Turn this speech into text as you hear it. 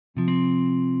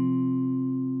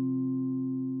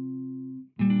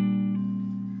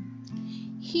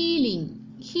Healing.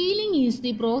 Healing is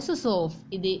the process of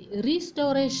the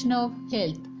restoration of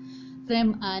health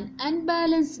from an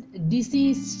unbalanced,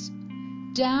 diseased,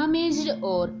 damaged,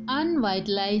 or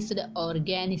unvitalized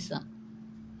organism.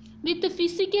 With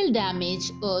physical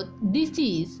damage or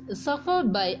disease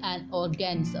suffered by an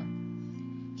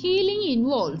organism. Healing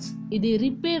involves the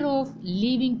repair of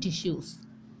living tissues,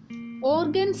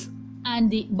 organs,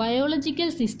 and the biological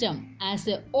system as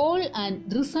a whole and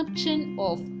resumption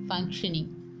of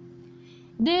functioning.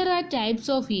 There are types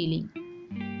of healing: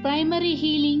 primary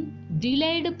healing,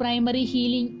 delayed primary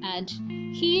healing, and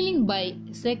healing by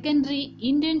secondary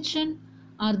intention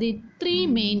are the three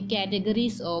main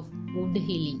categories of wound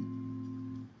healing.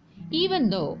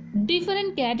 Even though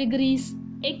different categories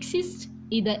exist,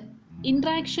 the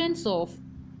interactions of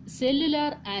cellular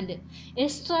and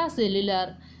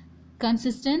extracellular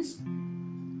consistence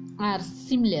are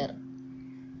similar.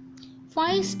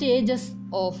 5 stages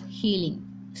of healing.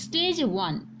 Stage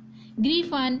 1,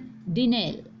 grief and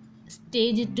denial.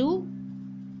 Stage 2,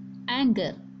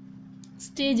 anger.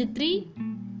 Stage 3,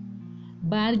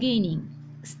 bargaining.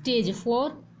 Stage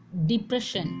 4,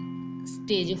 depression.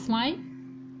 Stage 5,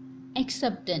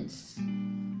 acceptance.